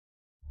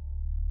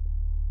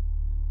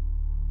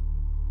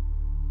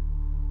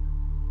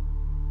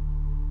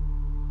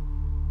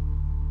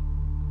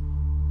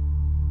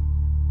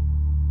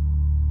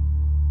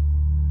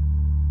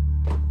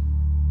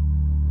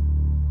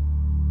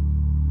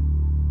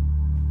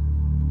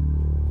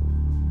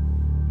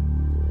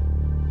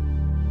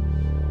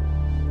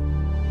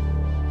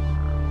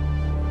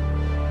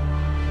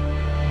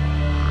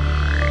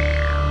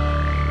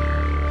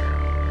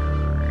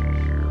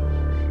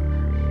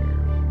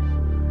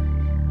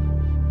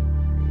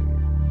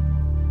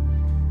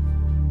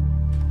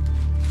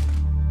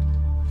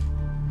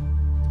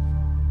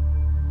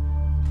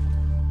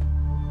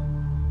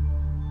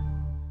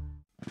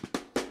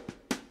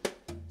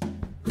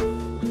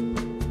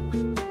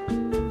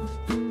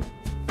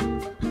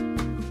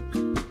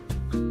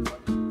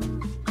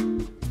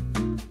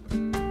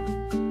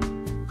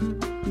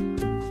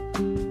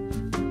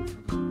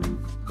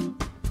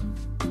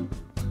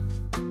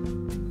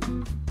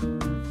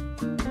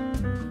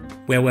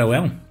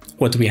Well,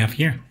 what do we have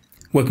here?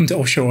 Welcome to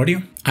Offshore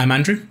Audio. I'm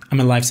Andrew, I'm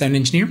a live sound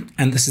engineer,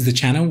 and this is the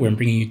channel where I'm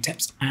bringing you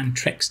tips and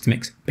tricks to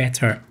mix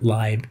better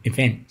live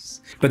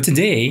events. But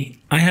today,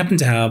 I happen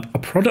to have a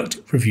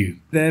product review.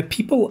 The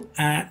people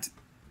at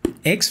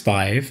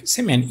XVIVE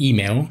sent me an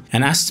email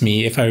and asked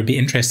me if I would be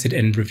interested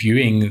in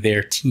reviewing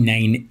their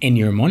T9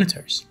 in-ear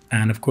monitors.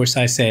 And of course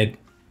I said,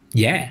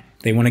 yeah.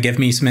 They want to give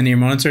me some in-ear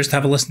monitors to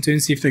have a listen to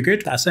and see if they're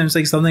good. That sounds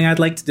like something I'd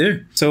like to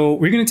do. So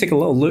we're going to take a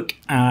little look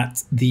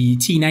at the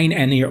T9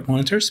 in-ear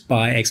monitors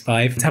by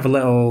XVIVE, to have a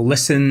little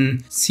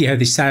listen, see how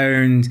they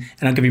sound,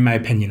 and I'll give you my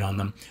opinion on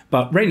them.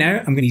 But right now,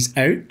 I'm going to use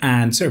out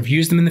and sort of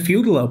use them in the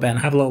field a little bit and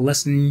have a little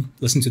listen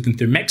to them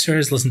through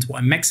mixers, listen to what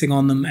I'm mixing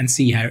on them, and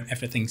see how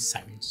everything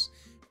sounds.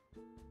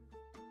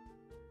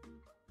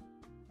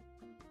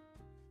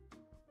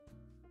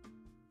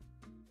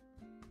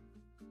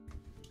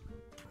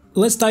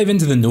 Let's dive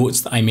into the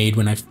notes that I made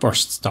when I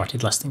first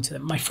started listening to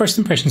them. My first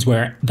impressions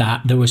were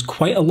that there was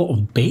quite a lot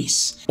of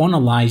bass on a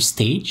live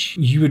stage.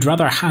 You would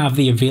rather have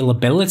the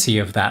availability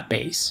of that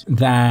bass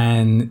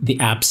than the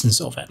absence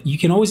of it. You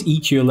can always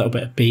EQ a little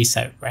bit of bass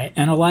out, right?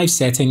 In a live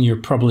setting, you're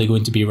probably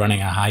going to be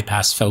running a high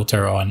pass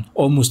filter on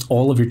almost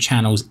all of your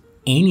channels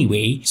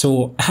anyway,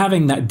 so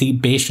having that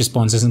deep bass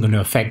response isn't going to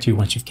affect you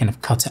once you've kind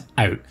of cut it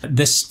out.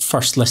 This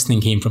first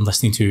listening came from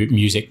listening to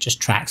music,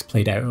 just tracks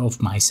played out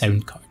of my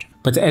sound card.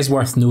 But it is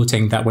worth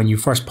noting that when you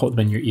first put them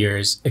in your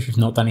ears, if you've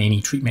not done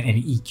any treatment,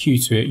 any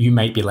EQ to it, you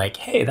might be like,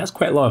 hey, that's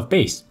quite a lot of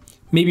bass.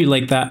 Maybe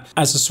like that.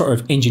 As a sort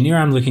of engineer,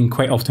 I'm looking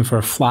quite often for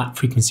a flat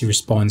frequency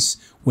response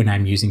when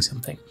I'm using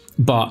something.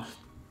 But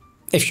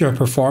if you're a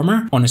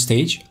performer on a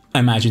stage, I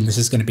imagine this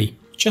is going to be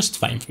just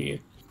fine for you.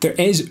 There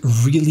is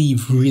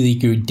really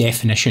good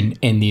definition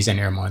in these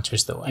in-ear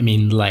monitors though. I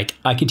mean, like,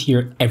 I could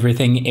hear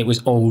everything. It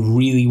was all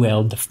really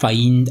well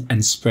defined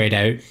and spread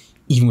out,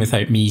 even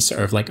without me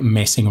sort of like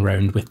messing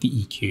around with the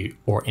EQ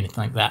or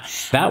anything like that.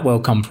 That will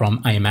come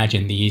from, I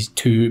imagine, these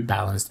two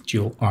balanced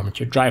dual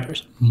armature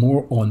drivers.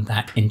 More on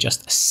that in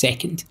just a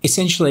second.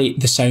 Essentially,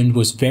 the sound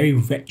was very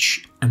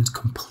rich and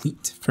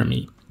complete for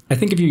me. I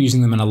think if you're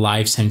using them in a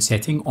live sound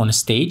setting on a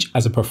stage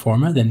as a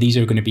performer, then these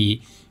are going to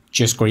be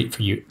just great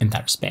for you in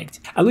that respect.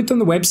 I looked on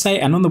the website,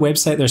 and on the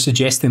website they're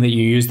suggesting that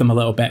you use them a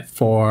little bit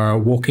for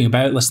walking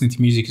about, listening to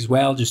music as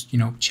well, just, you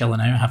know, chilling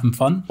out, having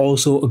fun.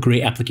 Also a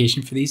great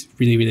application for these,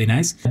 really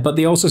nice. But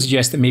they also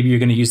suggest that maybe you're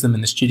going to use them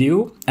in the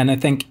studio, and I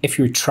think if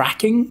you're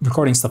tracking,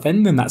 recording stuff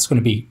in, then that's going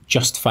to be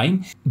just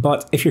fine.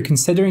 But if you're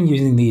considering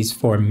using these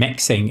for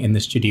mixing in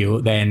the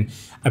studio, then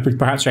I would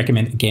perhaps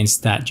recommend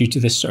against that due to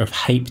this sort of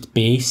hyped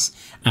bass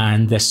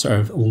and this sort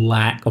of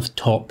lack of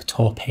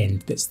top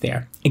end that's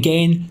there.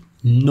 Again,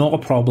 not a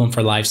problem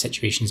for live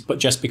situations, but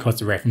just because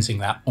they're referencing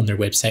that on their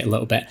website a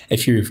little bit.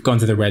 If you've gone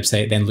to their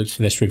website, then looked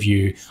for this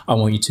review, I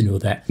want you to know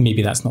that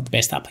maybe that's not the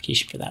best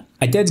application for that.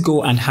 I did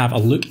go and have a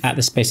look at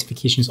the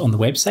specifications on the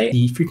website.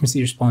 The frequency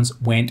response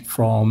went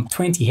from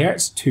 20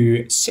 Hz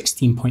to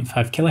 16.5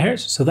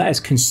 kHz. So that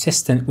is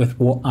consistent with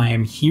what I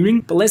am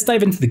hearing. But let's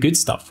dive into the good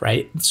stuff,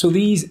 right? So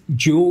these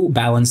dual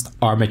balanced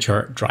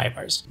armature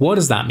drivers, what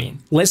does that mean?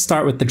 Let's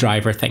start with the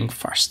driver thing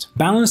first.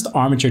 Balanced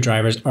armature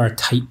drivers are a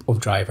type of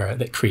driver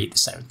that create the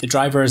sound. The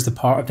driver is the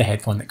part of the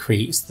headphone that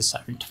creates the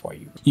sound for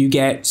you. You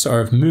get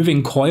sort of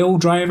moving coil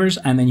drivers,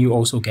 and then you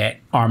also get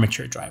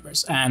armature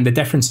drivers. And the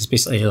difference is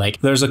basically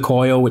like there's a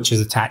coil which is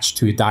attached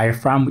to a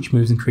diaphragm which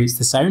moves and creates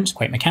the sound,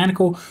 quite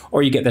mechanical,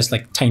 or you get this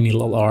like tiny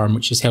little arm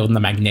which is held in the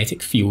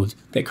magnetic field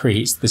that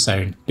creates the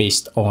sound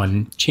based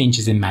on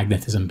changes in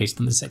magnetism based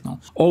on the signal.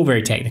 All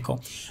very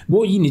technical.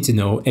 What you need to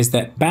know is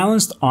that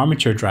balanced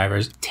armature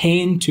drivers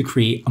tend to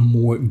create a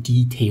more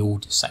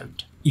detailed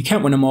sound. You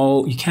can't win them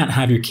all, you can't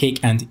have your cake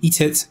and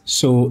eat it,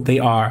 so they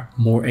are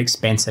more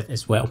expensive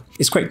as well.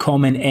 It's quite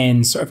common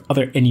in sort of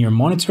other in-ear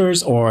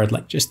monitors or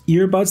like just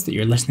earbuds that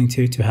you're listening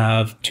to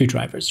have two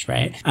drivers,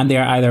 right? And they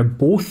are either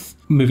both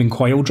moving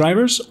coil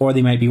drivers, or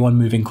they might be one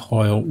moving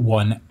coil,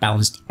 one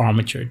balanced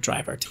armature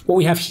driver. What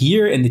we have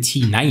here in the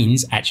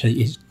T9s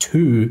actually is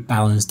two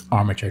balanced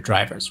armature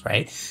drivers,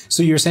 right?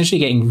 So you're essentially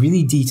getting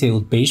really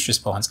detailed bass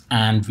response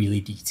and really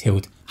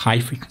detailed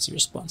high frequency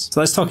response. So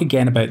let's talk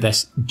again about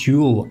this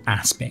dual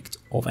aspect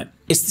of it.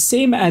 It's the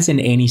same as in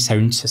any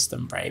sound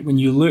system, right? When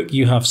you look,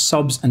 you have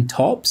subs and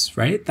tops,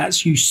 right?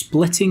 That's you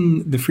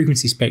splitting the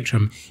frequency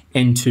spectrum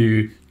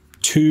into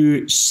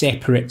two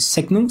separate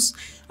signals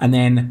and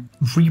then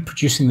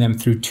reproducing them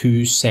through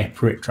two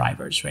separate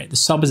drivers, right? The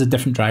sub is a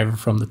different driver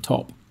from the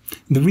top.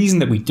 The reason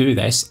that we do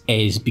this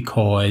is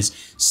because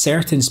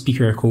certain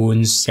speaker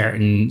cones,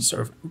 certain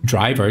sort of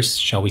drivers,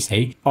 shall we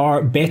say,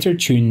 are better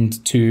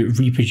tuned to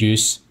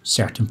reproduce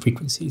certain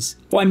frequencies.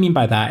 What I mean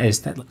by that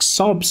is that like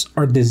subs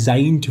are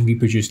designed to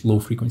reproduce low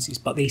frequencies,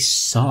 but they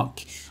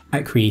suck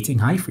at creating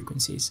high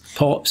frequencies.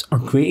 Tops are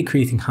great at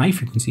creating high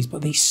frequencies,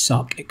 but they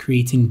suck at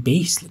creating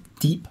bass, like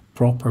deep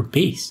proper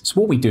bass. So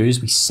what we do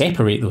is we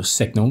separate those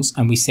signals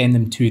and we send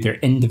them to their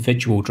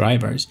individual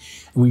drivers.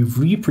 We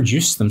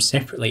reproduce them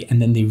separately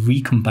and then they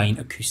recombine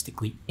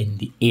acoustically in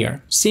the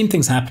air. Same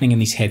thing's happening in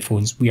these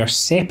headphones. We are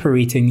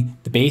separating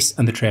the bass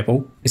and the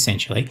treble,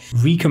 essentially,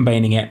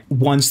 recombining it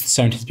once the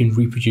sound has been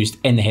reproduced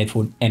in the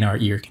headphone in our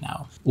ear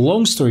canal.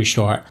 Long story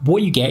short,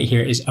 what you get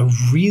here is a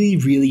really,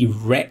 really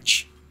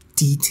rich,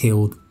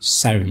 detailed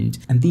sound,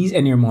 and these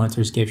in-ear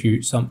monitors give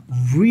you some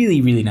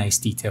really, really nice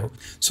detail.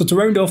 So to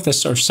round off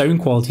this sort of sound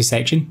quality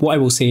section, what I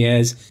will say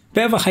is a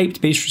bit of a hyped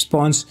bass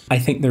response. I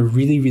think they're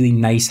really, really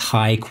nice,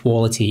 high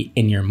quality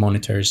in-ear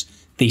monitors.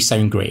 They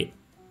sound great.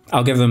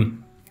 I'll give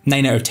them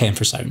 9 out of 10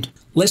 for sound.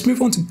 Let's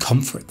move on to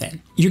comfort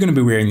then. You're going to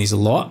be wearing these a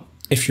lot.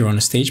 If you're on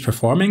a stage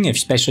performing,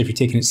 especially if you're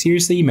taking it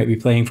seriously, you might be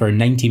playing for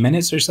 90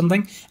 minutes or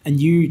something, and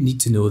you need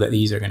to know that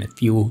these are going to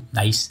feel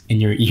nice in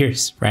your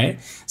ears, right?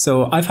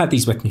 So I've had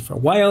these with me for a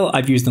while.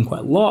 I've used them quite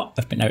a lot.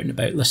 I've been out and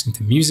about listening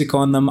to music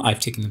on them. I've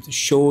taken them to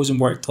shows and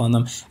worked on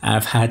them. And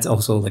I've had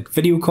also like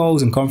video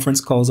calls and conference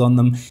calls on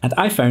them. And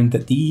I found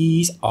that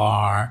these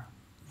are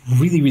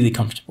really, really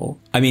comfortable.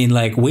 I mean,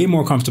 like way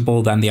more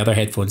comfortable than the other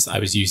headphones that I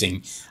was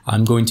using.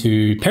 I'm going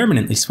to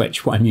permanently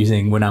switch what I'm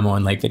using when I'm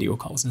on like video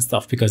calls and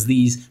stuff, because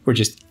these were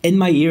just in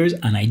my ears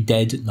and I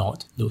did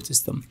not notice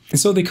them. And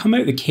so they come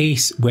out the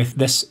case with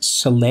this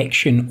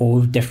selection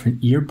of different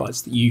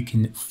earbuds that you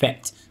can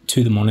fit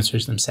to the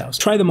monitors themselves.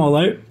 Try them all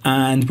out,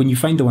 and when you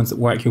find the ones that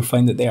work, you'll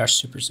find that they are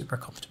super, super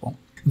comfortable.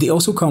 They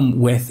also come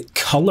with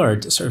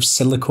colored sort of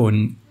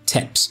silicone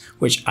tips,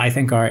 which I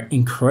think are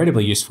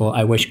incredibly useful.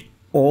 I wish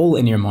all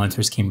in-ear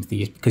monitors came with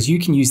these, because you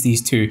can use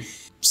these to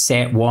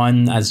set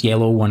one as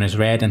yellow, one as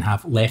red, and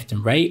have left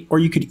and right. Or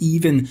you could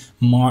even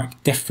mark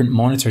different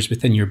monitors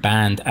within your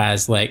band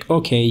as like,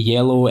 okay,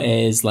 yellow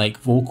is like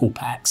vocal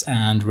packs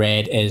and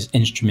red is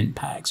instrument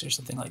packs or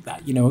something like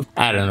that. You know,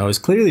 I don't know. It's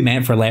clearly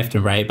meant for left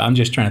and right, but I'm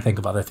just trying to think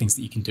of other things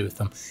that you can do with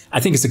them.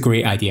 I think it's a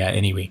great idea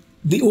anyway.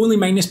 The only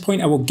minus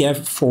point I will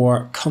give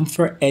for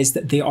comfort is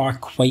that they are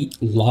quite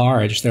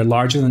large. They're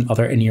larger than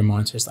other in-ear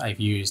monitors that I've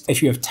used.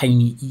 If you have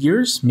tiny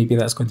ears, maybe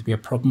that's going to be a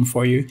problem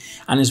for you.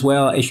 And as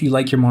well, if you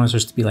like your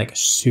monitors to be like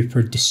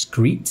super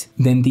discreet,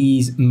 then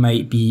these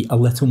might be a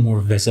little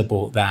more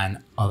visible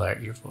than other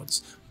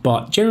earphones.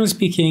 But generally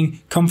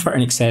speaking, comfort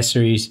and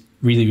accessories,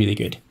 really, really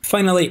good.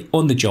 Finally,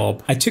 on the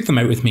job, I took them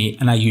out with me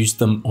and I used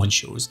them on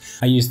shows.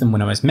 I used them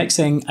when I was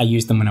mixing, I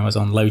used them when I was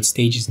on loud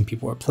stages and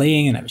people were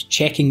playing and I was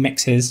checking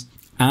mixes,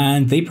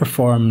 and they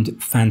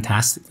performed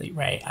fantastically,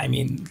 right? I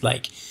mean,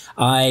 like,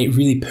 I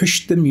really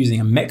pushed them using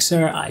a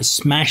mixer. I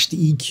smashed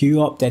the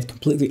EQ up, did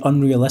completely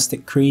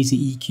unrealistic,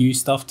 crazy EQ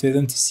stuff to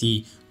them to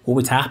see what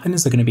would happen.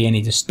 Is there going to be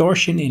any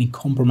distortion, any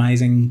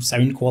compromising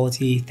sound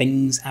quality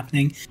things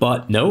happening?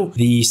 But no,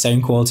 the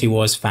sound quality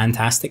was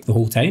fantastic the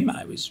whole time.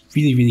 I was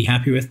really, really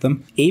happy with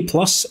them. A+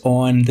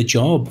 on the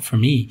job for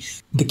me.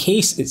 The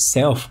case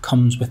itself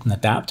comes with an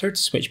adapter to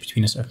switch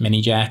between a sort of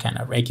mini jack and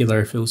a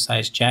regular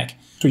full-size jack.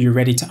 So you're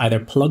ready to either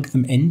plug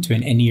them into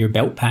an in-ear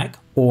belt pack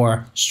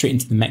or straight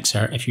into the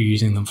mixer if you're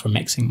using them for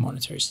mixing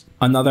monitors.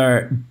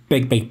 Another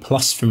big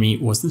plus for me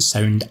was the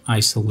sound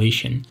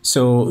isolation.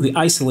 So the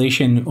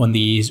isolation on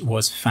these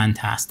was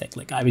fantastic.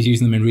 Like, I was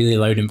using them in really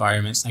loud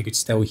environments and I could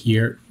still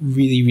hear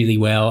really, really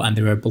well, and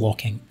they were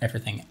blocking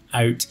everything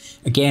out.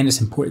 Again,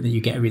 it's important that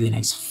you get a really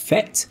nice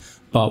fit,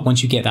 but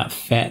once you get that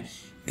fit,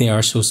 they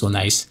are so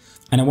nice.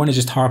 And I want to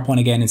just harp on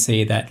again and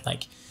say that,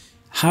 like,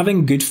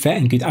 having good fit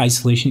and good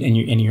isolation in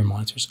your in-ear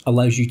monitors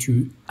allows you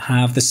to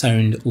have the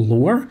sound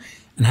lower,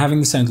 and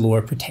having the sound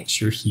lower protects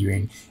your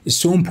hearing. It's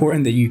so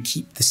important that you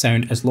keep the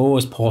sound as low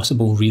as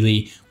possible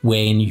really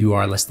when you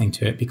are listening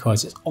to it,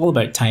 because it's all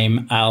about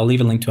time. I'll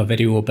leave a link to a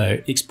video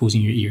about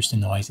exposing your ears to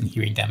noise and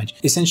hearing damage.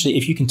 Essentially,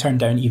 if you can turn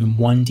down even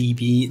 1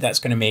 dB, that's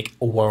going to make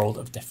a world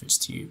of difference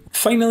to you.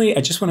 Finally,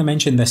 I just want to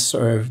mention this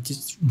sort of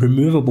just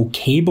removable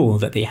cable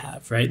that they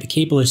have, right? The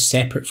cable is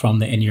separate from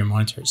the in-ear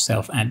monitor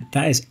itself, and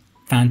that is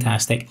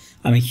fantastic.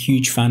 I'm a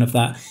huge fan of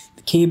that.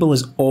 The cable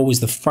is always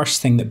the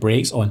first thing that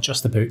breaks on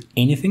just about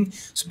anything.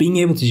 So being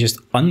able to just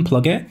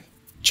unplug it,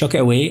 chuck it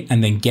away,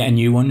 and then get a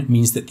new one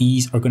means that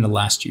these are going to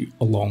last you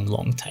a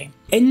long time.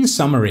 In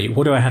summary,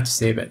 what do I have to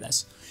say about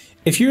this?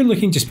 If you're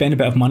looking to spend a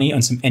bit of money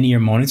on some in-ear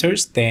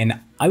monitors,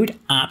 then I would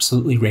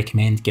absolutely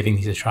recommend giving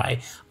these a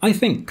try. I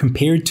think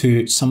compared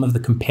to some of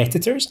the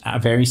competitors at a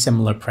very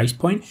similar price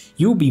point,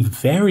 you'll be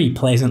very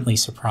pleasantly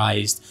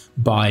surprised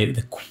by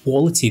the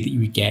quality that you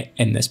would get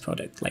in this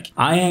product. Like,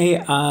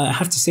 I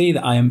have to say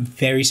that I am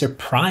very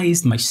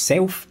surprised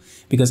myself,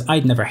 because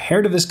I'd never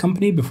heard of this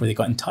company before they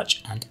got in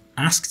touch and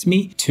asked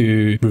me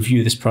to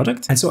review this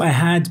product. And so I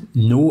had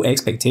no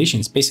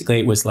expectations. Basically,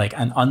 it was like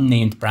an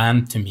unnamed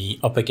brand to me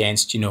up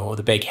against, you know,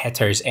 the big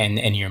hitters in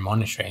in-ear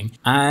monitoring.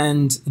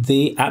 And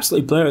they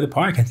absolutely blew it out of the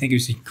park. I think it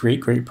was a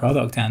great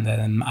product,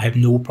 and I have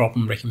no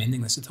problem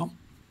recommending this at all.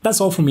 That's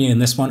all from me in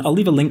this one. I'll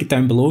leave a link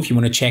down below if you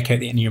want to check out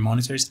the in-ear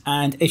monitors.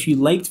 And if you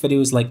liked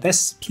videos like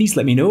this, please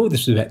let me know.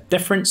 This was a bit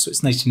different, so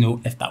it's nice to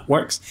know if that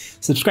works.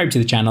 Subscribe to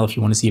the channel if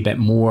you want to see a bit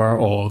more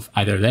of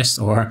either this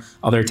or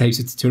other types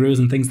of tutorials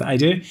and things that I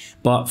do.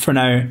 But for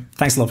now,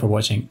 thanks a lot for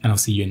watching, and I'll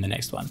see you in the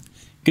next one.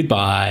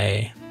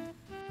 Goodbye.